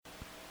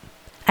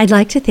I'd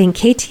like to thank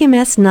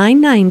KTMS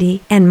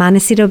 990 and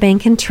Montecito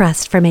Bank and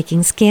Trust for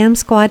making Scam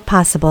Squad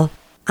possible.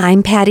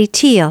 I'm Patty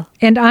Teal.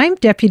 And I'm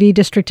Deputy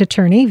District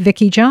Attorney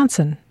Vicki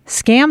Johnson.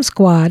 Scam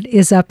Squad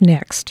is up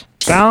next.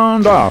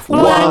 Sound off.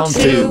 1,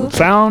 2.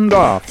 Sound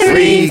off.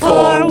 3,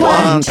 4.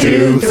 1,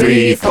 2,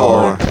 3,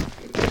 4.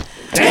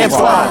 Scam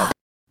Squad.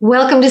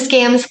 Welcome to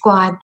Scam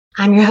Squad.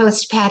 I'm your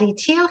host, Patty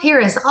Teal, here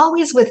as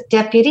always with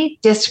Deputy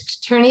District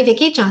Attorney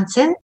Vicki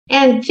Johnson.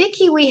 And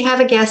Vicki, we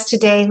have a guest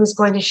today who's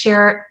going to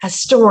share a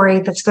story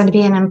that's going to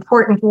be an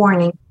important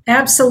warning.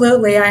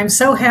 Absolutely. I'm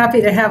so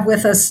happy to have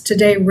with us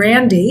today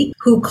Randy,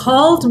 who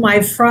called my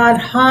fraud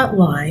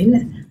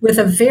hotline with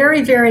a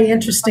very, very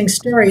interesting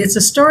story. It's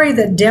a story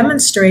that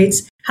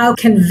demonstrates how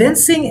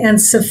convincing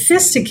and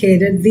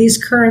sophisticated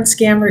these current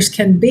scammers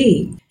can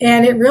be.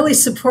 And it really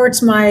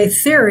supports my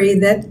theory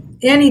that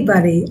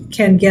anybody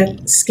can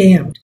get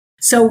scammed.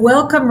 So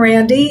welcome,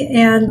 Randy,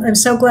 and I'm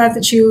so glad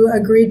that you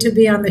agreed to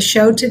be on the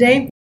show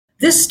today.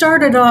 This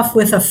started off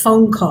with a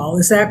phone call.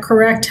 Is that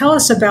correct? Tell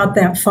us about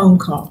that phone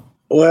call.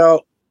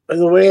 Well,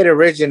 the way it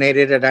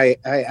originated, I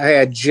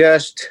had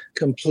just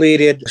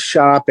completed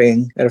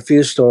shopping at a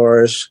few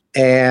stores,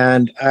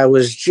 and I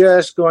was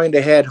just going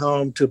to head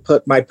home to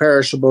put my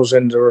perishables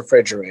in the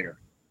refrigerator.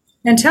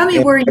 And tell me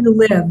where you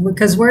live,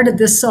 because where did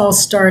this all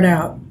start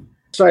out?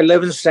 So I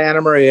live in Santa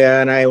Maria,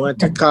 and I went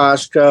to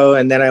Costco,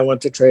 and then I went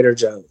to Trader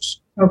Joe's.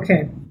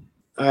 Okay.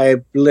 I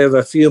live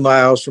a few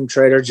miles from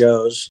Trader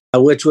Joe's,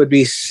 which would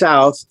be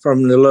south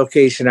from the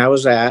location I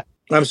was at.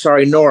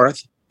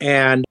 North.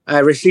 And I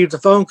received a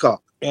phone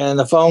call. And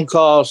the phone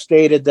call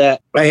stated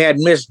that I had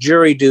missed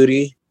jury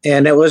duty.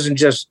 And it wasn't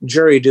just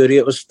jury duty,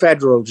 it was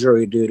federal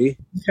jury duty.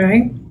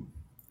 Okay.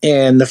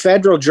 And the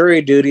federal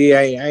jury duty,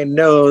 I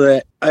know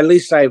that, at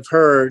least I've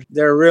heard,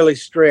 they're really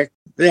strict.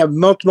 They have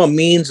multiple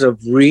means of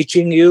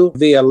reaching you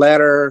via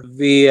letter,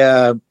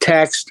 via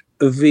text,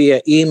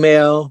 via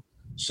email.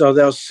 So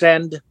they'll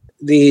send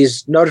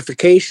these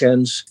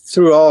notifications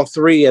through all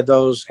three of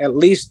those, at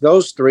least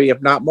those three,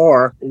 if not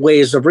more,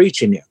 ways of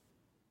reaching you.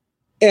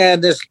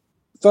 And this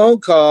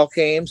phone call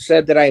came,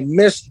 said that I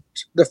missed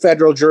the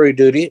federal jury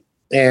duty,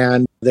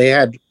 and they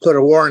had put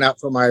a warrant out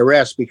for my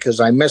arrest because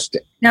I missed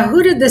it. Now,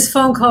 who did this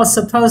phone call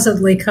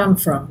supposedly come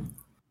from?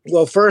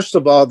 Well, first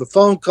of all, the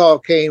phone call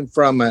came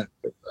from an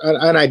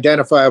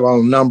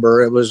unidentifiable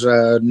number.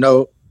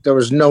 There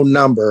was no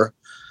number.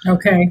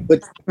 Okay.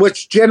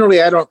 Which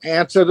generally I don't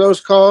answer those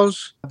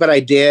calls, but I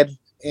did.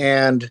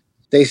 And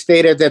they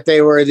stated that they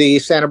were the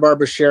Santa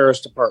Barbara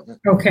Sheriff's Department.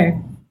 Okay.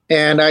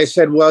 And I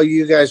said, well,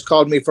 you guys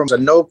called me from a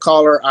no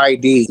caller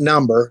ID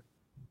number.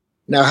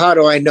 Now, how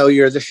do I know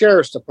you're the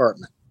Sheriff's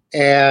Department?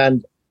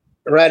 And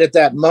right at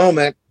that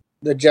moment,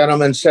 the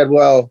gentleman said,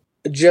 well,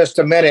 just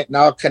a minute and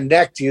I'll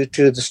connect you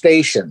to the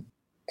station.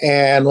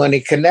 And when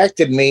he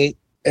connected me,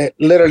 it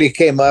literally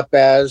came up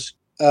as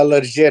a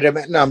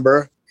legitimate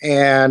number.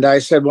 And I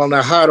said, well,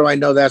 now how do I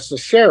know that's the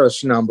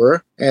sheriff's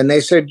number? And they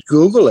said,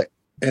 Google it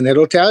and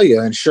it'll tell you.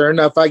 And sure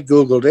enough, I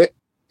Googled it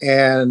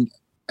and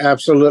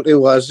absolutely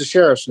was the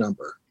sheriff's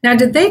number. Now,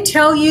 did they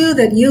tell you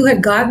that you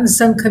had gotten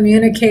some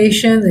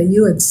communication, that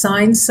you had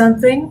signed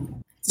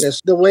something? Yes,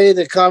 the way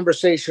the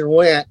conversation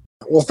went.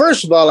 Well,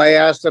 first of all, I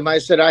asked them, I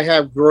said, I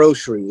have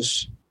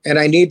groceries and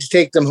I need to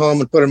take them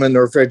home and put them in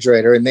the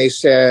refrigerator. And they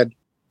said,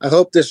 I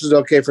hope this is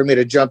okay for me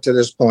to jump to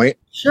this point.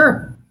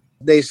 Sure.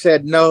 They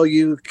said, no,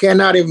 you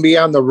cannot even be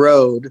on the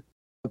road.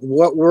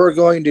 What we're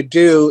going to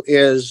do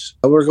is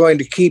we're going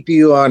to keep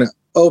you on an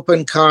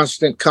open,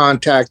 constant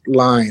contact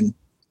line.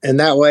 And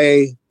that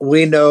way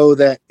we know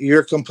that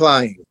you're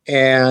complying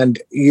and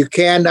you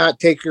cannot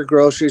take your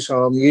groceries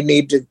home. You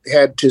need to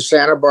head to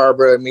Santa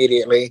Barbara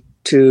immediately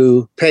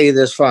to pay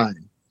this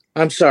fine.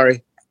 I'm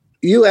sorry.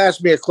 You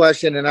asked me a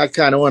question and I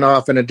kind of went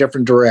off in a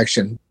different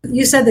direction.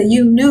 You said that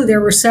you knew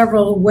there were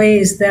several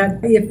ways that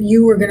if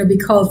you were going to be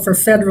called for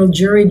federal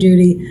jury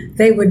duty,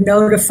 they would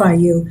notify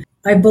you.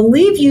 I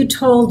believe you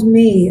told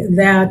me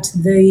that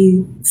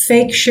the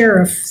fake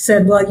sheriff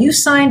said, well, you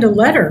signed a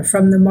letter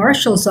from the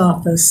marshal's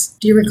office.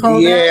 Do you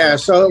recall that? Yeah,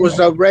 so it was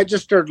a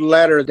registered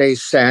letter they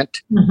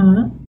sent.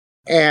 Mm-hmm.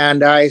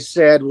 And I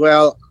said,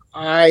 well,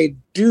 I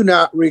do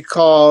not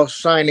recall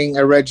signing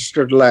a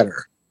registered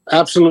letter.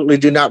 Absolutely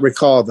do not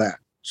recall that.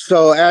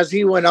 So as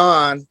he went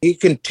on, he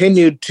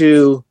continued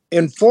to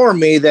inform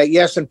me that,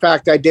 yes, in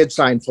fact, I did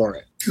sign for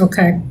it.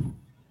 Okay.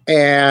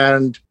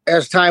 And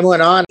as time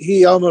went on,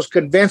 he almost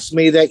convinced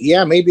me that,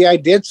 yeah, maybe I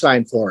did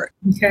sign for it,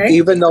 okay,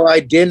 even though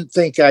I didn't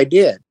think I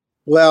did.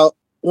 Well,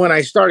 when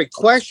I started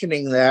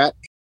questioning that,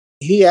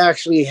 he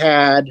actually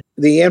had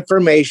the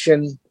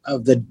information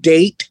of the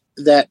date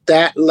that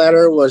that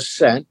letter was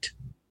sent.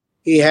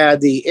 He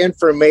had the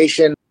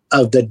information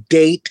of the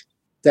date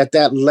that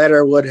that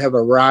letter would have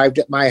arrived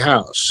at my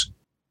house.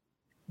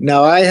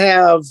 Now, I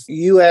have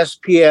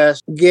USPS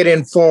Get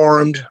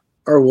Informed,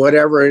 or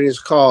whatever it is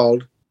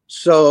called,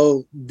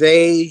 so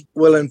they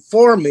will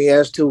inform me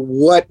as to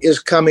what is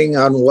coming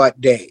on what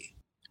day.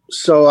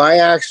 So I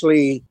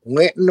actually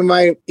went into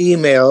my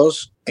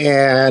emails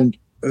and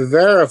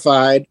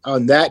verified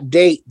on that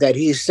date that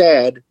he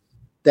said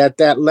that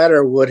that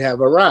letter would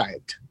have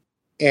arrived.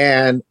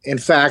 And in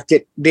fact,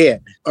 it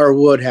did or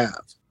would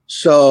have.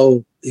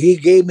 So he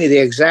gave me the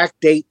exact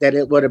date that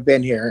it would have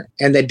been here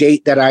and the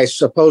date that I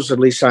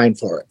supposedly signed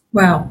for it.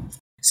 Wow.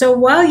 So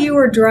while you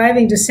were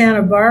driving to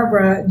Santa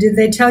Barbara, did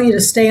they tell you to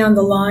stay on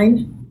the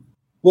line?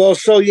 Well,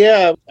 so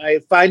yeah,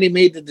 I finally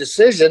made the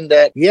decision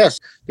that, yes,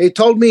 they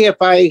told me if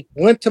I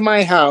went to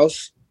my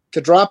house to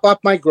drop off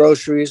my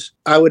groceries,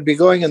 I would be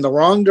going in the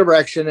wrong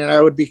direction and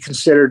I would be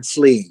considered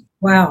fleeing.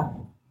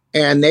 Wow.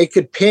 And they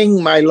could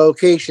ping my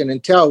location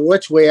and tell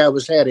which way I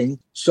was heading.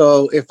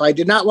 So if I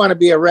did not want to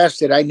be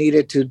arrested, I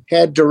needed to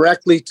head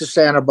directly to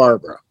Santa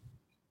Barbara.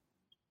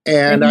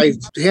 And I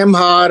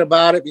hem-hawed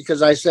about it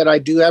because I said I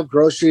do have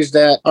groceries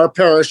that are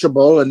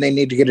perishable and they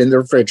need to get in the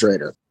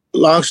refrigerator.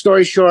 Long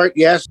story short,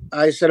 yes,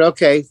 I said,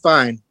 okay,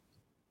 fine.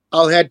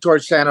 I'll head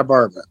towards Santa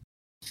Barbara.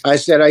 I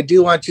said, I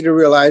do want you to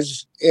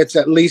realize it's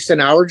at least an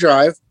hour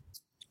drive.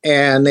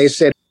 And they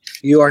said,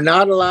 you are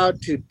not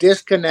allowed to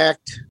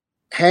disconnect,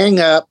 hang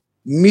up,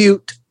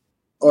 mute,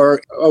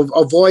 or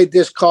avoid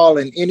this call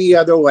in any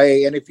other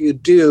way. And if you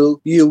do,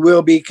 you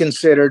will be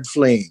considered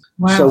fleeing.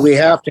 Wow. So we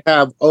have to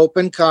have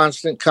open,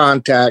 constant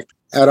contact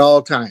at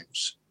all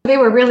times. They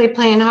were really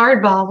playing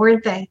hardball,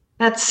 weren't they?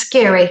 That's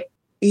scary.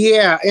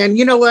 Yeah. And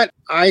you know what?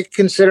 I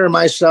consider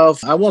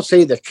myself, I won't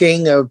say the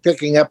king of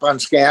picking up on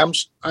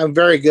scams. I'm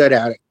very good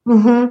at it.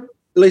 Mm-hmm. At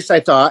least I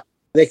thought.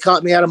 They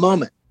caught me at a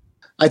moment.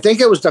 I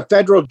think it was the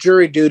federal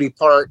jury duty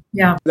part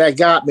that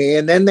got me.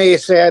 And then they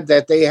said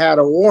that they had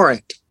a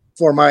warrant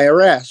for my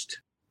arrest.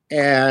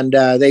 And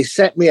they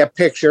sent me a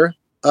picture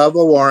of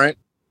a warrant.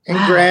 And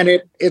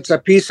granted, it's a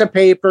piece of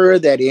paper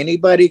that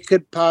anybody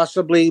could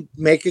possibly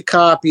make a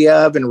copy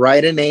of and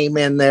write a name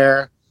in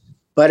there.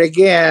 But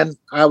again,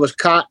 I was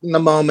caught in the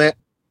moment.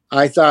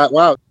 I thought,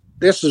 wow,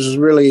 this is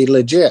really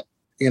legit,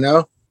 you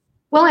know?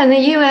 Well, and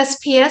the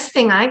USPS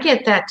thing, I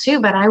get that too,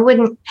 but I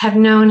wouldn't have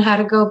known how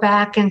to go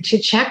back and to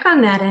check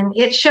on that. And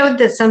it showed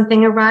that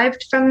something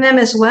arrived from them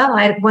as well.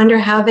 I wonder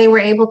how they were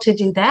able to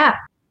do that.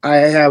 I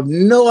have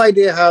no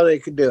idea how they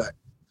could do it.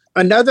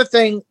 Another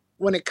thing,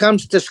 when it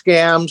comes to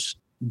scams,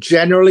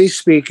 generally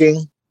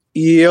speaking,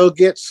 you'll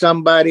get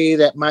somebody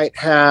that might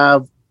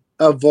have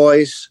a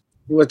voice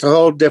with a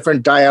whole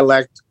different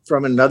dialect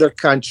from another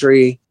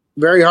country,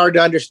 very hard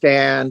to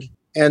understand.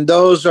 And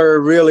those are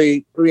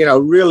really,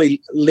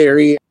 really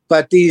leery.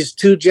 But these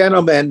two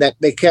gentlemen that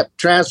they kept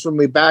transferring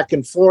me back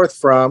and forth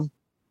from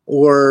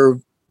were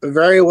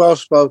very well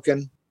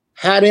spoken,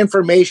 had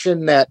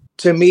information that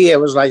to me, it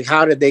was like,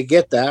 how did they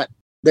get that?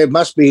 It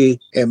must be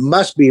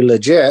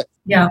legit.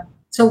 Yeah.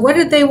 So what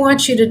did they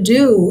want you to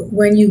do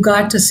when you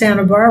got to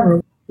Santa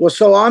Barbara? Well,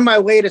 so on my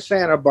way to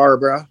Santa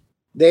Barbara,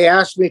 they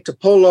asked me to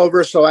pull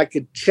over so I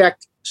could check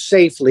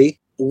safely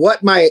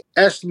what my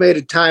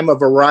estimated time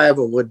of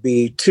arrival would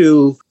be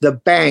to the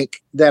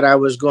bank that I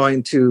was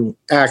going to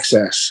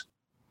access.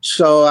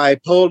 So I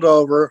pulled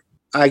over.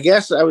 I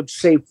guess I would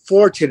say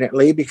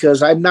fortunately,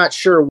 because I'm not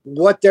sure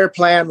what their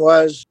plan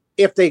was,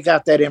 if they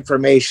got that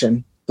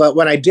information. But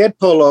when I did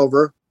pull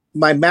over,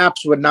 my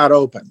maps would not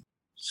open.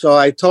 So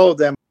I told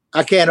them,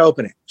 I can't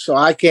open it, so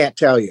I can't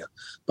tell you.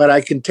 But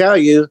I can tell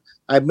you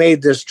I've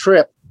made this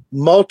trip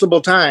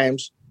multiple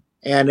times,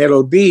 and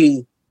it'll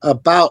be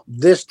about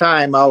this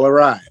time I'll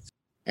arrive.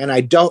 And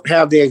I don't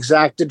have the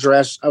exact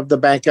address of the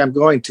bank I'm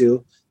going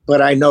to,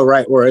 but I know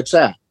right where it's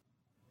at.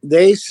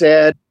 They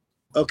said,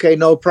 okay,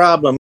 no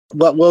problem.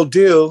 What we'll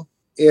do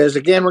is,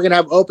 again, we're going to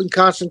have open,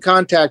 constant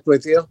contact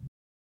with you.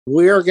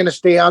 We're going to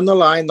stay on the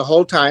line the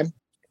whole time.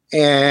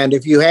 And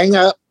if you hang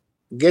up,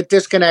 get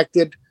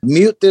disconnected,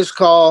 mute this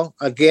call,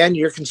 again,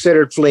 you're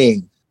considered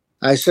fleeing.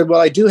 I said, well,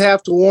 I do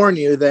have to warn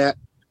you that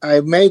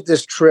I've made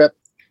this trip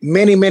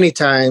many, many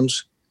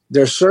times.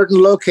 There's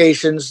certain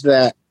locations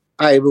that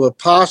I will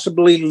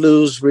possibly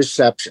lose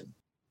reception.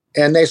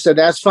 And they said,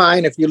 that's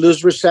fine. If you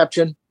lose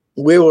reception,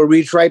 we will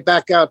reach right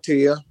back out to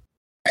you.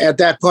 At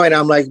that point,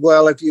 I'm like,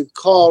 well, if you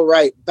call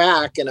right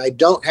back and I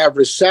don't have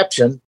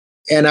reception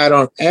and I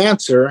don't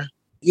answer,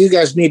 you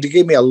guys need to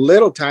give me a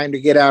little time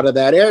to get out of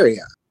that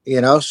area,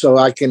 so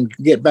I can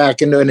get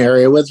back into an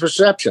area with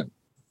reception.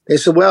 They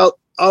said, well,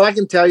 all I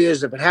can tell you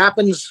is if it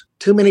happens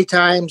too many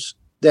times,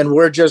 then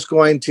we're just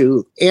going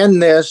to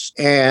end this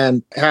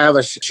and have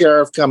a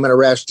sheriff come and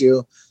arrest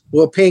you.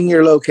 We'll ping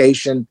your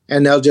location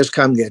and they'll just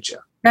come get you.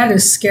 That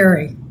is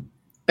scary.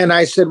 And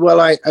I said,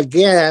 well, I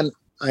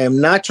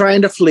am not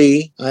trying to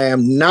flee. I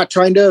am not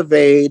trying to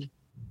evade.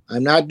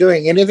 I'm not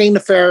doing anything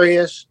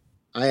nefarious.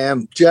 I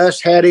am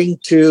just heading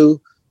to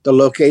the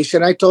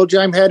location I told you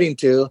I'm heading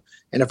to.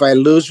 And if I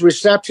lose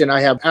reception,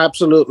 I have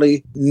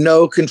absolutely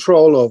no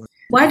control over it.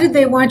 Why did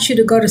they want you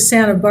to go to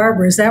Santa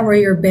Barbara? Is that where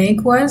your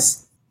bank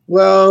was?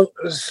 Well,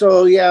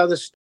 so yeah,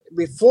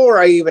 before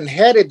I even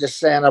headed to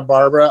Santa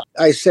Barbara,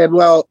 I said,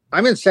 well,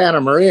 I'm in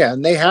Santa Maria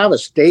and they have a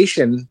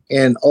station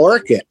in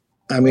Orchid.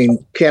 I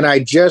mean, can I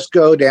just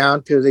go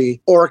down to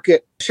the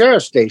Orchid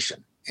Sheriff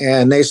Station?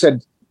 And they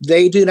said,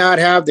 they do not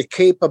have the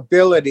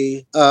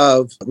capability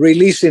of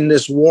releasing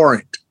this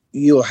warrant.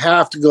 You'll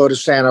have to go to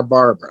Santa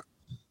Barbara.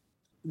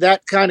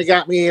 that kind of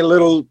got me a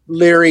little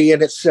leery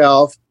in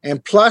itself.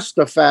 And plus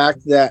the fact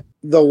that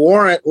the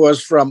warrant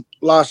was from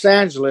Los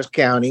Angeles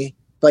County,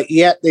 but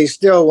yet they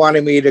still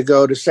wanted me to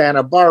go to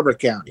Santa Barbara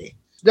County.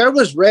 There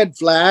was red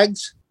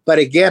flags, but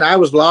again, I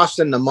was lost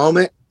in the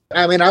moment.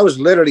 I mean, I was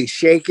literally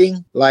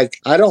shaking. Like,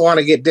 I don't want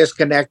to get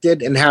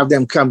disconnected and have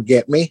them come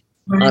get me.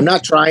 Right. I'm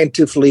not trying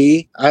to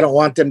flee. I don't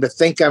want them to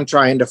think I'm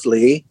trying to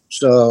flee.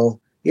 So,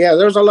 yeah,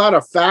 there's a lot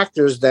of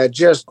factors that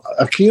just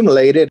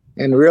accumulated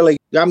and really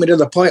got me to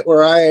the point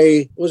where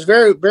I was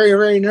very, very,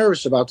 very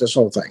nervous about this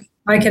whole thing.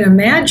 I can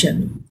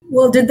imagine.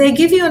 Well, did they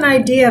give you an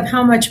idea of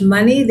how much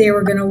money they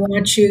were going to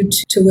want you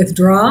to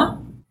withdraw?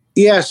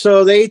 Yeah,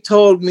 so they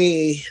told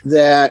me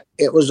that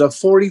it was a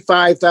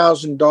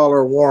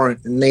 $45,000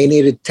 warrant and they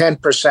needed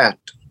 10%.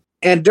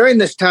 And during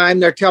this time,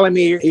 they're telling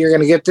me you're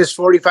going to get this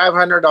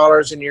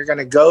 $4,500 and you're going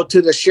to go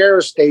to the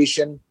sheriff's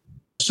station.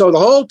 So the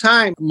whole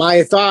time,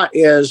 my thought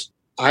is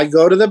I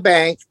go to the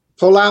bank,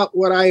 pull out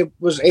what I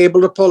was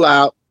able to pull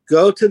out,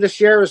 go to the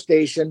sheriff's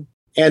station,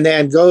 and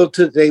then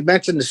they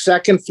mentioned the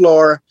second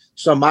floor.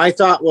 So my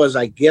thought was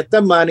I get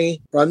the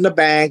money from the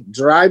bank,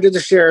 drive to the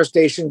sheriff's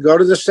station, go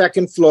to the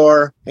second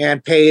floor,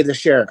 and pay the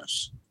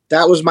sheriffs.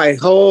 That was my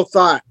whole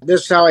thought.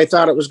 This is how I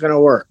thought it was going to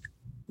work.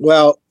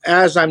 Well,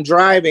 as I'm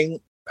driving,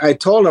 I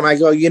told him, I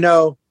go,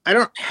 I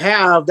don't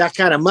have that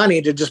kind of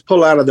money to just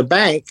pull out of the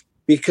bank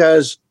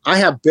because I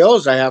have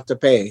bills I have to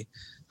pay.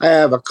 I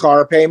have a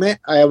car payment.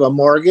 I have a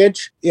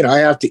mortgage. I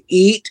have to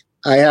eat.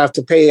 I have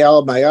to pay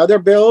all my other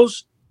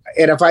bills.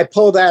 And if I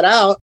pull that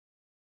out,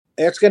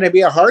 it's going to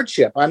be a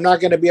hardship. I'm not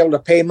going to be able to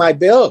pay my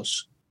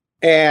bills.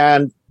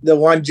 And the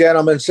one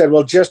gentleman said,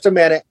 well, just a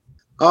minute.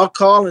 I'll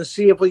call and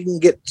see if we can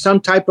get some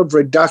type of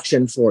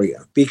reduction for you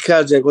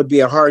because it would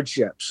be a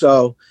hardship.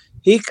 So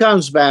he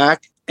comes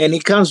back and he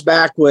comes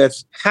back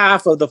with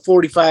half of the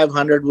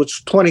 $4,500, which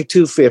is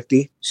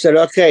 $2,250. Said,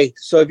 okay,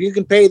 so if you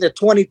can pay the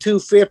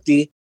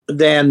 $2,250,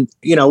 then,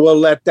 we'll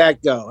let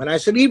that go. And I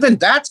said, even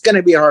that's going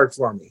to be hard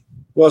for me.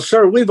 Well,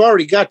 sir, we've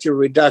already got your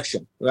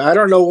reduction. I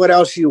don't know what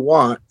else you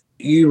want.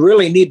 You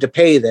really need to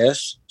pay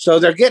this. So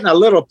they're getting a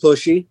little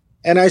pushy.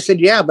 And I said,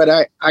 yeah, but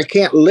I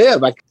can't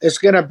live. It's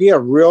going to be a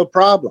real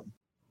problem.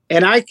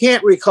 And I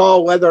can't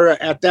recall whether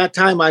at that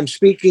time I'm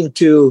speaking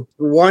to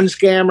one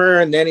scammer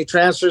and then he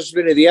transfers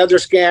me to the other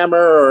scammer,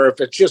 or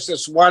if it's just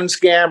this one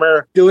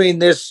scammer doing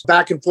this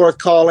back and forth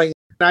calling.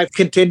 And I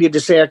continued to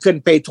say I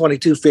couldn't pay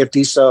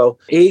 $2,250. So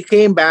he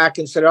came back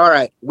and said, all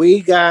right,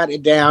 we got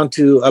it down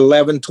to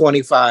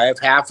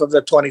 $1,125, half of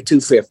the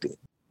 $2,250.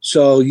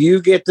 So you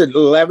get the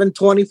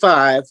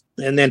 $1,125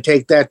 and then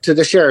take that to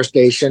the sheriff's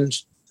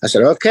stations. I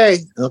said, okay,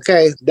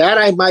 that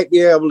I might be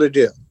able to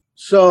do.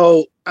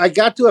 So I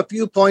got to a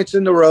few points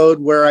in the road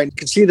where I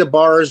could see the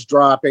bars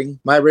dropping,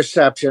 my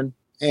reception.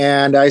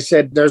 And I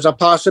said, there's a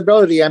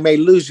possibility I may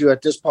lose you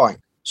at this point.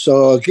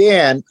 So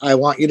again, I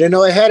want you to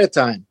know ahead of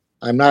time.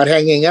 I'm not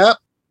hanging up.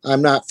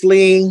 I'm not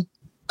fleeing.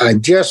 I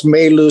just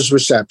may lose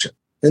reception.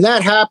 And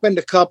that happened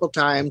a couple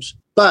times.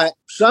 But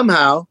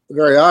somehow,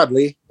 very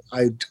oddly,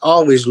 I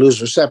always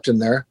lose reception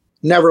there.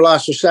 Never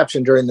lost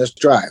reception during this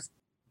drive.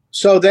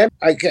 So then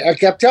I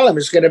kept telling them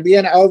it's going to be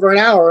over an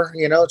hour.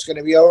 It's going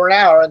to be over an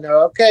hour. And they're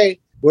okay.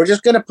 We're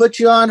just going to put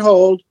you on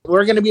hold.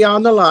 We're going to be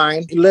on the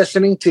line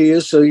listening to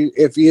you. So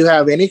if you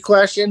have any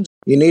questions,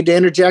 you need to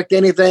interject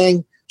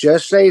anything,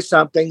 just say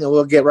something and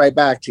we'll get right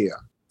back to you.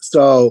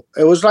 So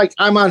it was like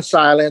I'm on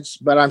silence,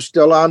 but I'm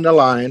still on the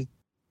line.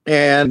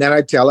 And then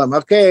I tell them,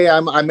 okay,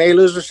 I may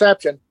lose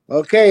reception.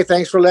 Okay,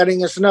 thanks for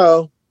letting us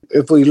know.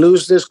 If we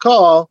lose this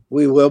call,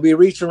 we will be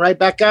reaching right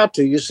back out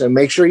to you. So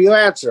make sure you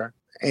answer.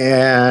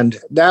 And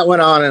that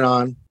went on and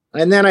on.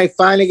 And then I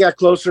finally got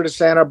closer to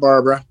Santa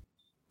Barbara.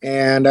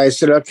 And I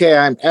said, okay,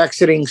 I'm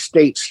exiting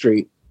State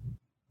Street.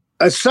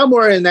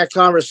 Somewhere in that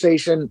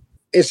conversation,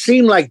 it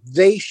seemed like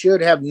they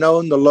should have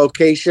known the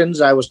locations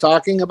I was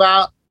talking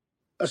about,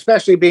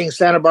 especially being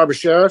Santa Barbara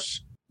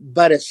sheriffs.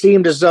 But it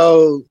seemed as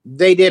though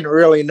they didn't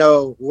really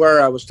know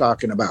where I was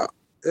talking about.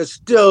 It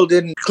still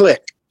didn't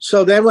click.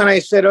 So then when I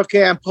said,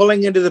 okay, I'm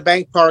pulling into the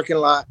bank parking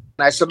lot,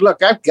 and I said,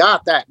 look, I've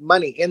got that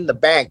money in the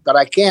bank, but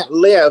I can't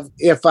live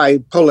if I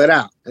pull it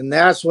out. And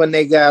that's when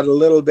they got a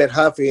little bit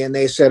huffy and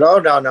they said, oh,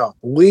 no.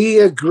 We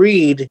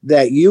agreed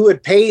that you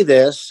would pay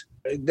this.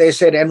 They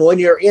said, and when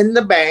you're in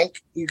the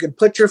bank, you can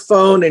put your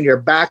phone in your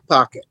back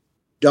pocket.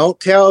 Don't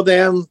tell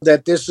them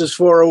that this is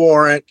for a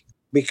warrant,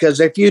 because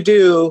if you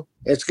do,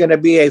 it's going to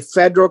be a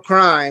federal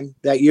crime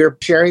that you're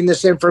sharing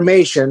this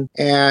information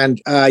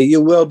and you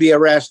will be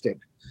arrested.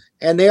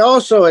 And they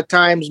also at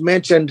times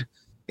mentioned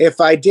if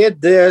I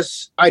did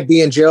this, I'd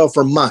be in jail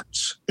for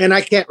months. And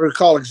I can't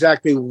recall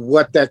exactly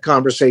what that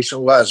conversation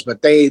was,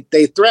 but they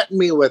threatened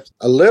me with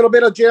a little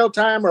bit of jail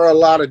time or a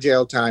lot of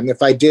jail time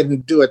if I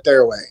didn't do it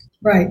their way.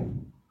 Right.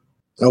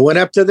 I went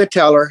up to the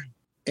teller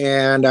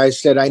and I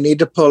said, I need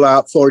to pull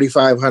out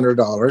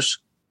 $4,500.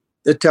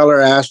 The teller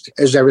asked,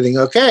 is everything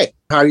okay?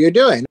 How are you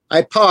doing?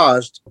 I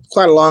paused,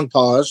 quite a long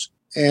pause.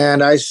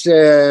 And I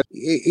said,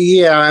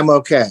 yeah, I'm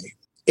okay.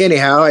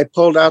 Anyhow, I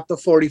pulled out the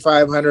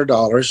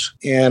 $4,500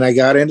 and I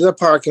got into the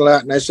parking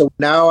lot and I said,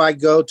 now I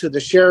go to the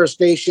sheriff's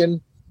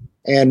station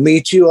and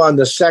meet you on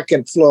the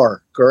second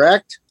floor,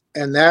 correct?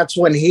 And that's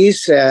when he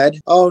said,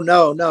 oh,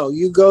 no,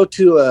 you go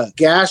to a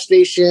gas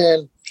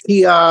station,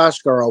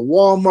 kiosk, or a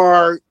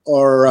Walmart,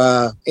 or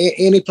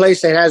any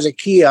place that has a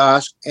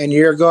kiosk, and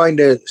you're going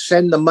to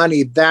send the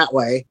money that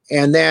way.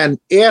 And then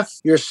if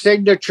your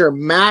signature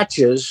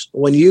matches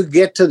when you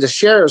get to the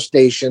sheriff's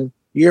station,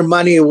 your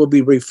money will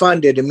be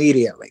refunded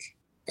immediately.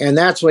 And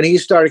that's when he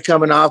started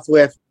coming off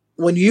with,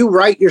 when you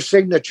write your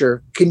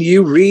signature, can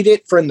you read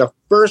it from the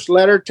first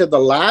letter to the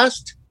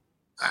last?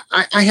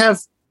 I have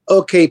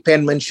okay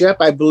penmanship.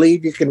 I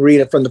believe you can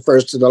read it from the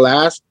first to the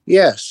last.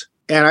 Yes.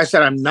 And I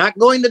said, I'm not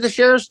going to the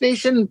sheriff's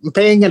station, I'm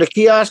paying at a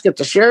kiosk at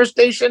the sheriff's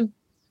station.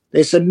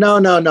 They said, no,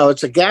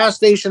 it's a gas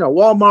station, a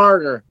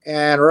Walmart.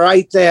 And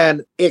right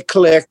then it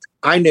clicked.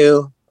 I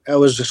knew it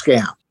was a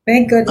scam.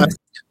 Thank goodness.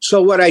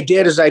 So what I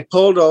did is I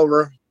pulled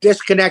over,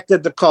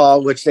 disconnected the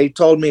call, which they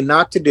told me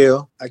not to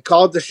do. I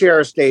called the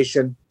sheriff's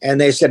station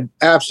and they said,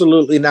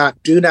 absolutely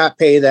not. Do not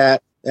pay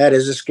that. That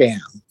is a scam.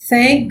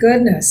 Thank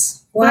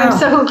goodness. Wow. I'm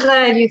so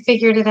glad you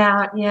figured it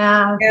out.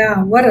 Yeah.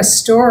 Yeah. What a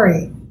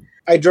story.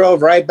 I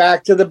drove right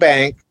back to the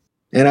bank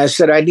and I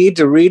said, I need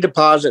to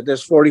redeposit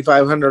this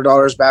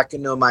 $4,500 back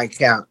into my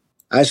account.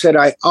 I said,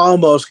 I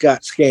almost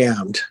got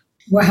scammed.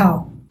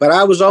 Wow. But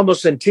I was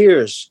almost in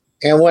tears.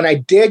 And when I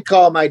did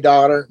call my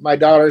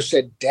daughter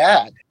said,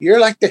 Dad,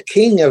 you're like the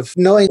king of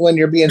knowing when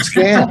you're being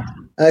scammed.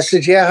 I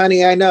said, yeah,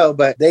 honey, I know,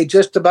 but they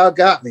just about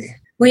got me.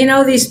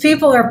 Well, these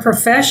people are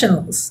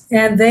professionals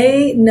and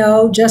they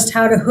know just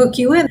how to hook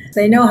you in.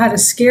 They know how to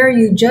scare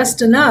you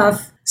just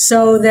enough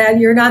so that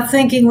you're not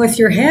thinking with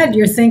your head,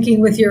 you're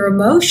thinking with your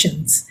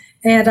emotions.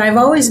 And I've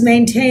always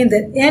maintained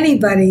that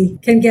anybody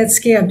can get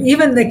scammed.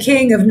 Even the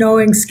king of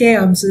knowing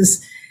scams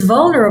is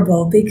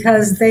vulnerable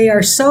because they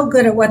are so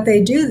good at what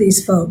they do,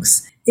 these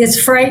folks.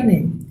 It's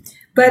frightening.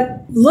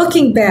 But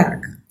looking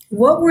back,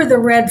 what were the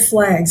red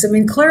flags? I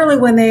mean, clearly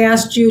when they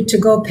asked you to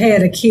go pay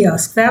at a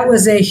kiosk, that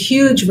was a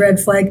huge red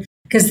flag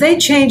because they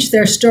changed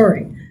their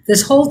story.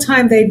 This whole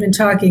time they'd been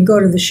talking, go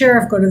to the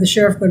sheriff, go to the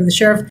sheriff, go to the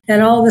sheriff,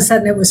 and all of a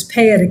sudden it was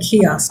pay at a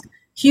kiosk.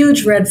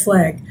 Huge red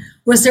flag.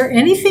 Was there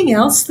anything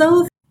else,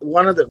 though?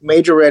 One of the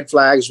major red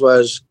flags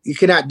was you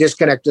cannot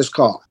disconnect this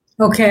call.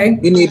 Okay.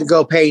 You need to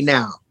go pay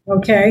now.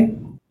 Okay.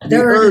 The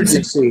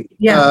urgency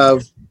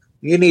of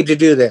you need to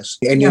do this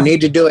and you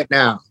need to do it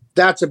now.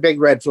 That's a big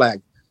red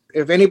flag.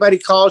 If anybody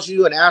calls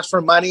you and asks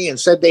for money and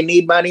said they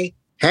need money,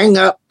 hang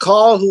up,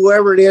 call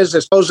whoever it is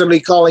that's supposedly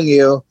calling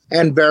you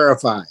and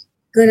verify.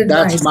 Good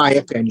advice. That's my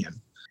opinion.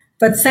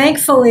 But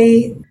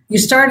thankfully, you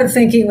started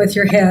thinking with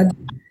your head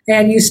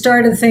and you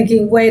started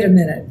thinking, wait a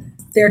minute,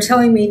 they're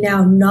telling me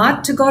now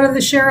not to go to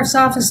the sheriff's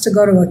office, to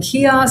go to a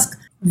kiosk.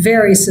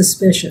 Very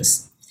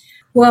suspicious.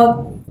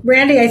 Well,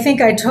 Randy, I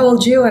think I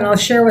told you, and I'll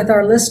share with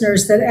our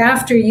listeners, that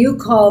after you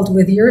called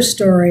with your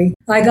story,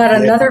 I got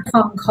another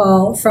phone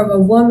call from a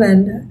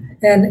woman,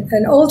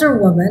 an older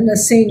woman, a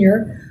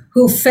senior,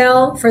 who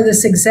fell for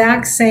this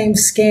exact same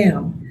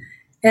scam.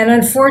 And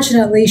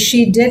unfortunately,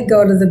 she did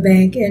go to the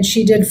bank and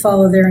she did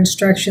follow their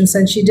instructions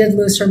and she did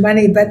lose her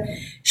money, but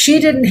she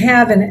didn't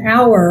have an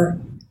hour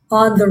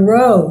on the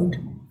road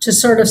to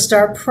sort of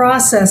start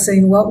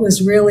processing what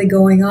was really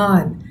going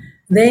on.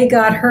 They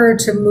got her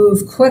to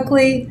move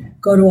quickly,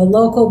 go to a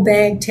local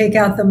bank, take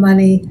out the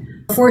money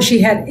before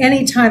she had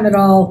any time at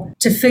all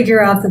to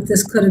figure out that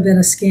this could have been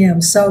a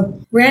scam. So,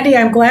 Randy,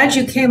 I'm glad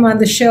you came on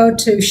the show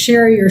to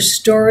share your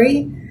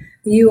story.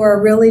 You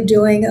are really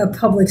doing a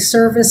public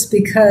service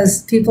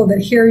because people that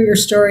hear your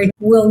story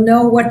will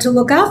know what to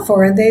look out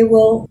for and they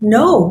will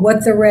know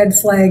what the red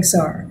flags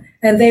are.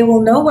 And they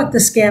will know what the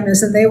scam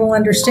is, and they will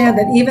understand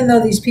that even though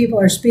these people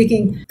are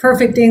speaking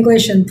perfect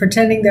English and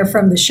pretending they're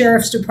from the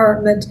sheriff's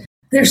department,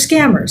 they're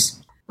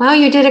scammers. Well,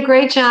 you did a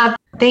great job.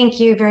 Thank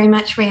you very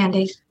much,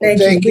 Randy.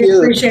 Thank you. We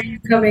appreciate you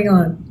coming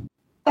on.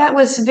 That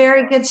was a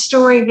very good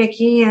story,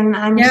 Vicki, and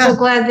I'm so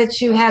glad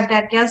that you had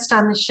that guest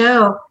on the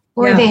show.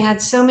 Boy, they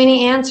had so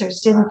many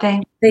answers, didn't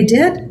they? They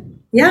did?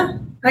 Yeah.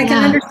 I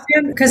can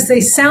understand because they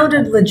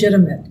sounded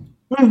legitimate.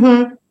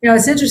 Mm-hmm.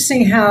 It's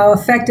interesting how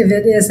effective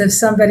it is if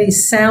somebody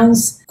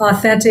sounds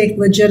authentic,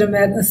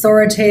 legitimate,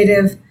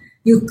 authoritative.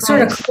 You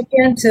sort of click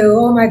into,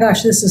 oh my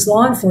gosh, this is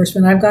law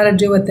enforcement. I've got to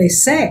do what they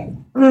say.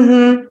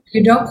 Mm-hmm.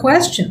 You don't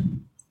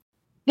question.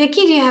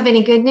 Vicki, do you have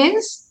any good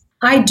news?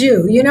 I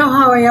do. You know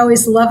how I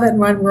always love it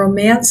when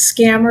romance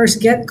scammers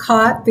get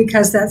caught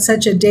because that's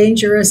such a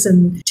dangerous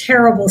and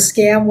terrible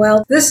scam?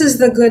 Well, this is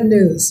the good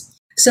news.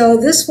 So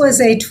this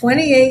was a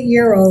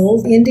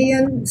 28-year-old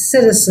Indian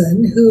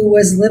citizen who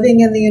was living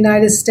in the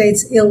United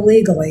States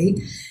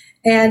illegally.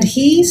 And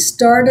he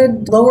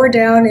started lower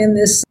down in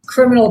this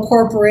criminal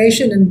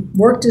corporation and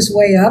worked his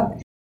way up.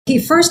 He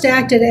first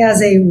acted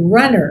as a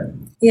runner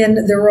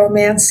in the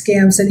romance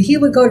scams, and he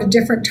would go to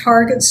different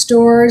Target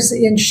stores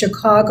in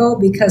Chicago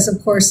because,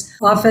 of course,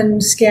 often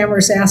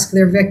scammers ask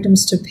their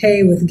victims to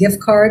pay with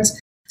gift cards.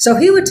 So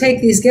he would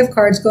take these gift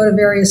cards, go to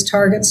various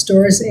Target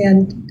stores,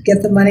 and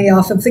get the money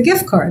off of the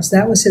gift cards.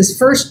 That was his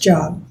first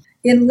job.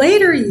 In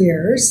later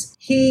years,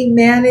 he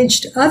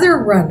managed other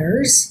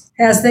runners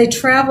as they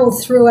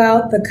traveled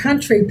throughout the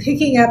country,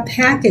 picking up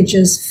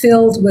packages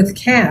filled with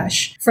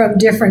cash from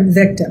different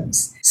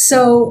victims.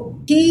 So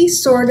he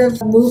sort of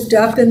moved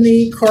up in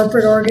the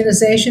corporate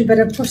organization, but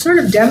it sort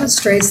of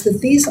demonstrates that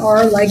these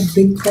are like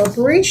big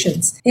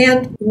corporations.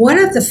 And one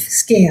of the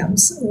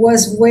scams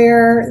was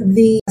where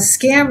the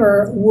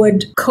scammer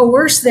would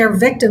coerce their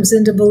victims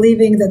into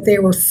believing that they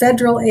were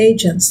federal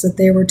agents that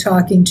they were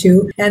talking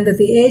to, and that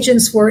the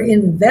agents were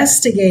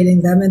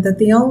investigating them, and that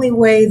the only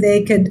way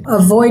they could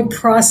avoid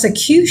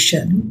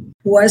prosecution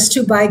was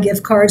to buy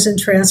gift cards and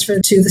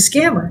transfer to the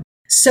scammer.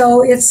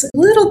 So it's a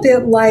little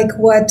bit like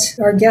what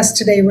our guest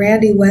today,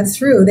 Randy, went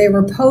through. They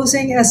were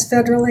posing as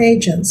federal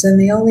agents, and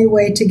the only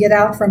way to get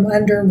out from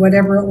under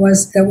whatever it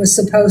was that was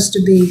supposed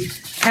to be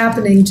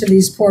happening to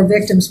these poor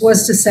victims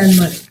was to send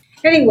money.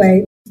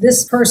 Anyway,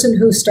 this person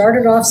who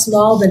started off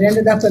small but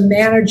ended up a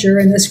manager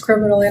in this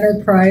criminal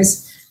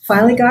enterprise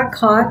finally got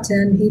caught,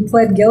 and he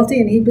pled guilty,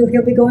 and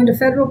he'll be going to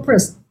federal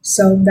prison.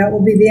 So that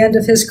will be the end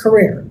of his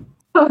career.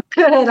 Oh,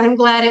 good. I'm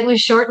glad it was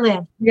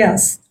short-lived.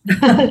 Yes.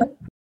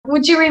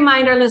 Would you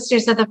remind our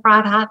listeners of the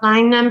fraud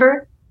hotline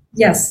number?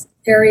 Yes.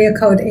 Area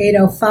code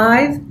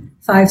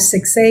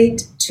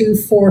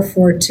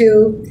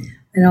 805-568-2442.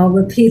 And I'll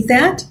repeat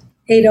that,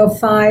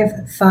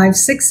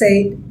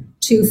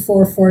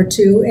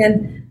 805-568-2442.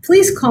 And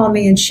please call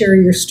me and share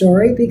your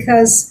story,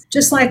 because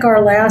just like our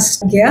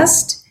last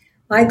guest,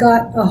 I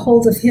got a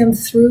hold of him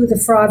through the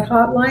fraud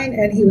hotline,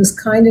 and he was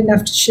kind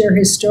enough to share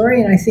his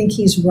story. And I think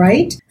he's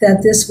right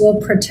that this will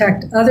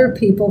protect other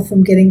people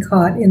from getting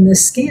caught in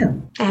this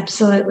scam.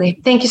 Absolutely.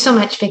 Thank you so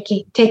much,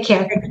 Vicki. Take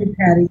care. Thank you,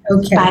 Patty.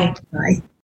 Okay. Bye. Bye.